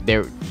shit.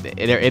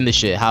 They're in the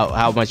shit.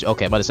 How much?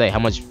 Okay, I'm about to say how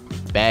much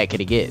bad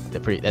could it get?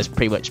 That's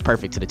pretty much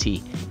perfect to the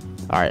T.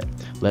 All right,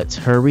 let's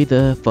hurry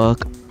the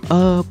fuck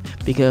up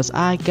because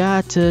I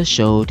got to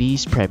show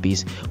these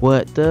preppies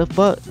what the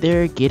fuck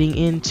they're getting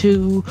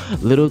into.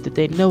 Little did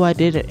they know I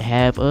didn't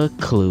have a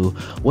clue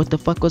what the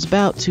fuck was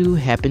about to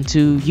happen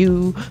to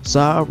you.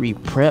 Sorry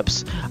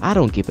preps, I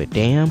don't give a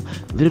damn.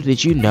 Little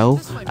did you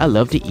know I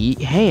love to eat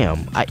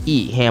ham. I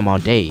eat ham all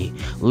day.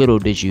 Little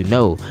did you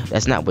know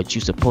that's not what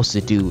you're supposed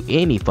to do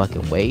any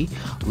fucking way.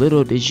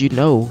 Little did you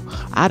know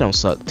I don't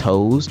suck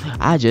toes,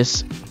 I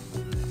just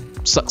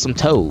suck some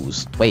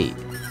toes. Wait,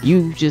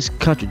 you just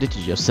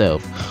contradicted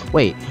yourself.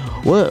 Wait,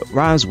 what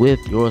rhymes with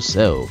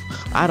yourself?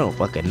 I don't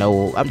fucking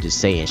know. I'm just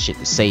saying shit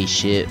to say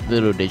shit.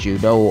 Little did you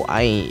know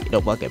I ain't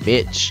no fucking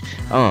bitch.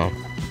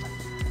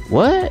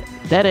 What?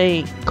 That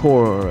ain't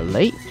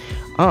correlate.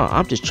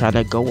 I'm just trying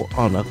to go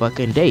on a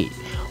fucking date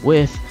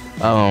with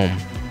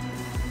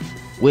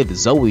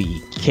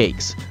Zoe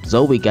Cakes.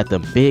 Zoe got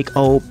them big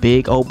old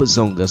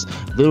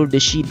bazongas. Little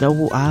did she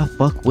know I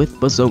fuck with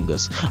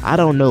bazongas. I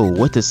don't know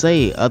what to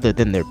say other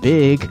than they're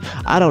big.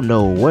 I don't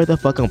know where the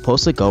fuck I'm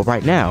supposed to go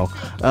right now.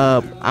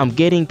 I'm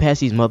getting past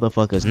these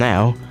motherfuckers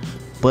now.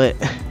 But,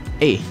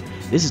 hey,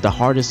 this is the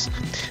hardest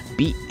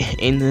beat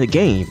in the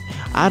game.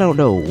 I don't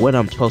know what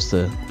I'm supposed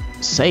to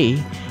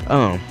say.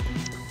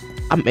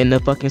 I'm in the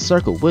fucking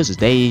circle. What's this,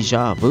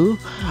 deja vu?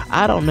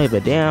 I don't know,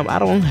 but damn, I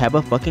don't have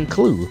a fucking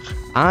clue.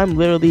 I'm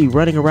literally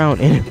running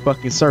around in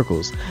fucking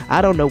circles.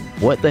 I don't know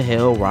what the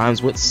hell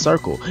rhymes with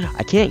circle.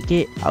 I can't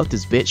get out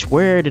this bitch.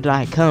 Where did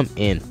I come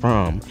in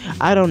from?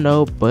 I don't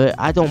know, but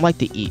I don't like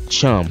to eat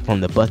chum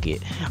from the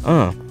bucket.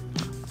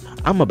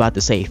 I'm about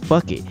to say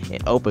fuck it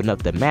and open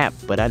up the map,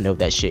 but I know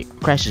that shit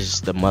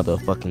crashes the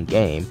motherfucking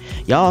game.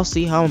 Y'all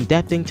see how I'm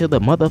adapting to the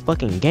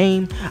motherfucking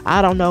game?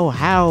 I don't know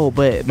how,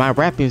 but my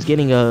rapping's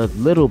getting a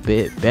little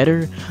bit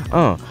better.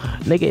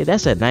 Nigga,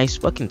 that's a nice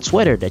fucking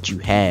sweater that you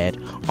had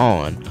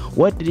on.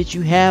 What did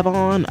you have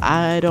on?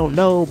 I don't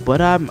know,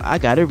 but I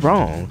got it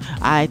wrong.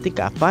 I think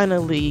I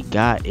finally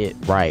got it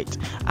right.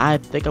 I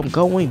think I'm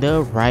going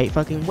the right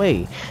fucking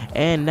way.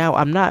 And now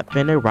I'm not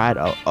finna ride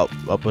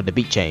up with the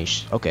beat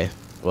change. Okay.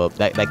 Well,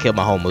 that killed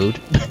my whole mood.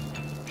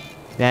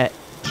 That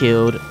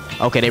killed.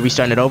 Okay, they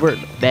restarting it over.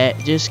 That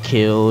just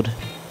killed.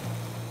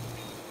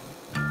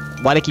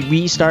 Why they keep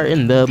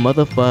restarting the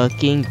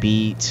motherfucking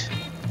beat?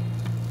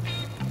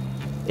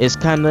 It's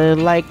kinda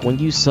like when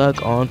you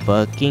suck on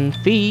fucking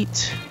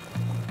feet.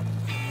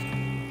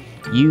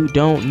 You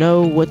don't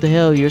know what the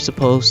hell you're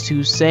supposed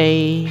to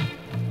say,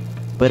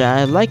 but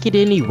I like it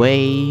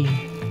anyway.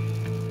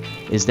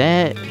 Is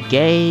that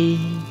gay?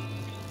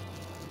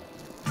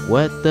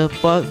 What the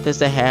fuck does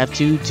that have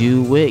to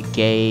do with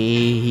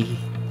gay?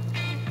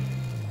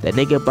 That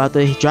nigga about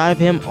to drive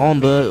him on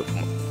the...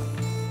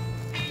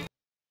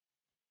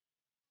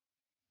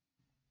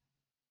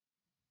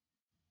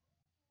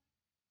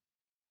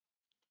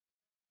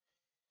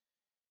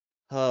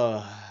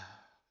 Oh,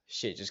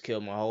 shit just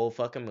killed my whole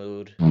fucking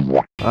mood.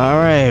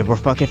 Alright, we're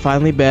fucking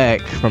finally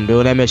back from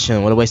doing that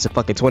mission. What a waste of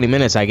fucking 20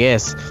 minutes, I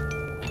guess.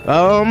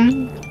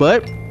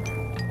 But...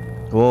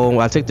 Well,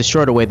 I took the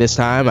shorter way this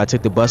time. I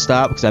took the bus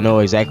stop because I know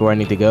exactly where I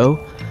need to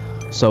go.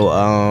 So,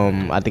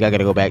 I think I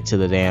gotta go back to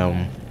the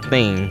damn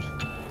thing.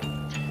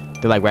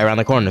 They're like right around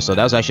the corner, so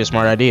that was actually a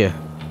smart idea.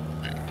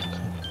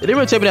 It didn't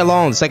really take me that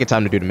long the second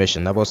time to do the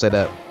mission. I will say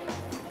that.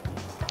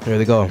 Here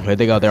they go. Here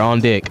they go. They're on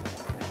dick.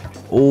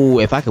 Ooh,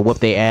 if I could whoop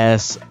their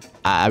ass,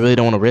 I really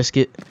don't want to risk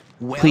it.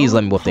 Please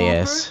let me whoop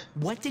their ass.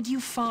 What did you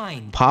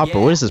find? Popper,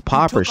 what is this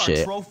Popper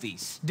shit?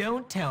 Trophies.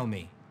 Don't tell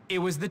me. It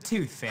was the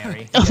Tooth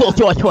Fairy. Either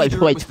it was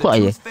the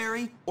Tooth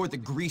Fairy or the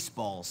Grease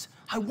Balls.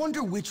 I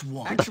wonder which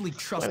one. Actually,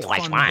 trust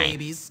fund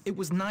babies. It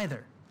was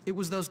neither. It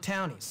was those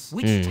townies.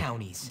 Which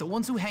townies? The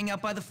ones who hang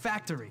out by the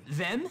factory.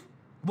 Them?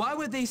 Why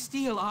would they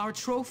steal our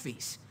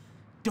trophies?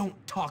 Don't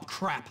talk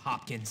crap,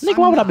 Hopkins. Nigga,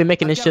 why would I be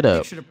making this shit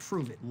up? To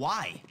prove it.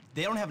 Why?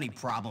 They don't have any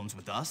problems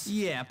with us.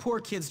 Yeah, poor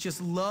kids just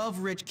love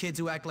rich kids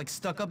who act like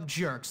stuck-up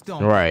jerks,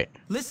 don't Right.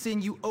 they?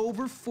 Listen, you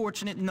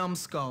over-fortunate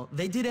numbskull.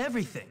 They did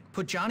everything.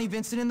 Put Johnny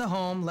Vincent in the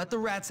home, let the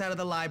rats out of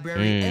the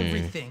library,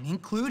 everything,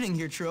 including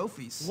your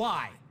trophies.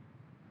 Why?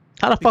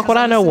 How the fuck would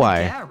I know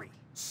why? Gary.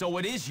 So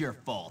it is your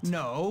fault.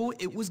 No,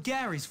 it was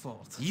Gary's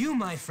fault. You,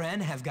 my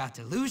friend, have got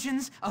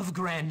delusions of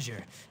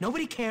grandeur.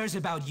 Nobody cares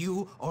about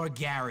you or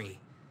Gary.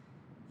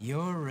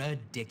 You're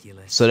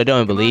ridiculous. So they don't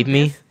even Come on, believe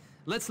me? Biff.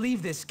 Let's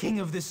leave this king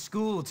of this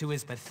school to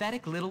his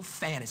pathetic little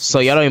fantasy. So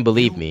y'all don't even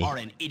believe You me. are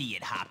an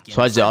idiot, Hopkins.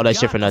 So I did all that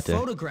shit for Got a nothing.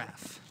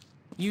 photograph.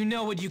 You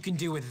know what you can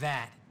do with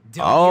that,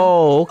 don't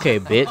Oh, okay,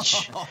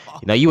 bitch.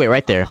 You know, you wait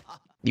right there.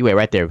 You wait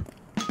right there.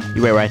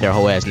 You wait right there,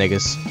 whole ass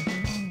niggas.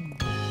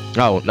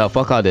 Oh, no,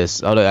 fuck all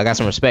this. Oh, look, I got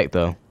some respect,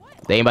 though.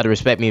 They ain't about to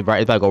respect me.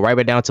 Right, if I go right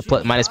back down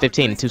to minus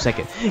 15 in 2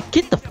 seconds.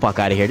 Get the fuck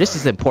out of here. This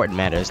is important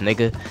matters,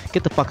 nigga.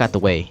 Get the fuck out the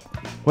way.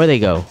 Where'd they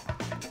go?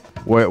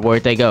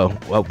 Where'd they go?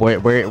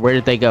 Where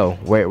did they go?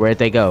 Where'd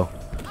they go?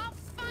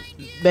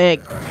 Man,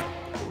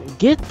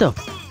 get the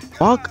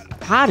fuck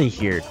out of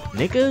here,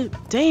 nigga.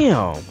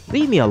 Damn,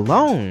 leave me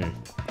alone.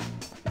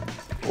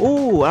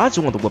 Ooh, I just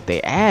want to whoop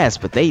their ass,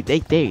 but they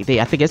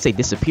I think they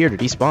disappeared or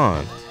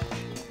despawned.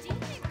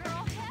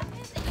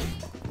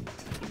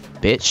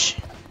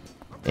 Bitch,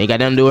 ain't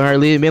got nothing to do with her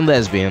being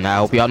lesbian. I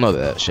hope y'all know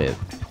that shit.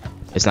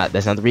 That's not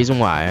the reason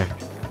why.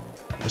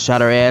 I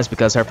shot her ass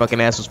because her fucking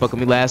ass was fucking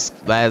me last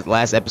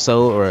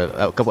episode or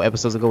a couple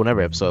episodes ago,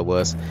 whatever episode it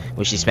was,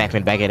 when she smacked me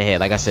in the back of the head.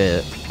 Like I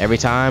said, every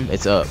time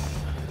it's up.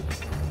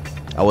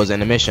 I was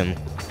in the mission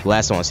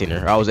last time I seen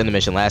her. I was in the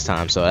mission last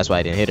time, so that's why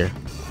I didn't hit her.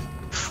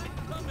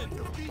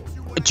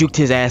 Juked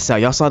his ass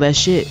out. Y'all saw that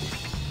shit?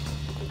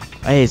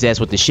 I hit his ass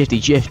with the shifty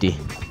jifty.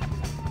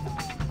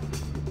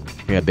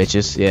 Yeah,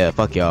 bitches. Yeah,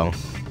 fuck y'all.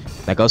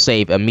 Now go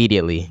save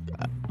immediately.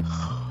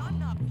 I'm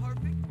not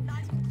perfect.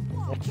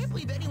 I can't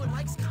believe anyone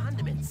likes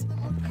condiments.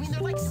 I mean,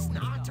 they're like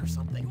snot or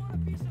something.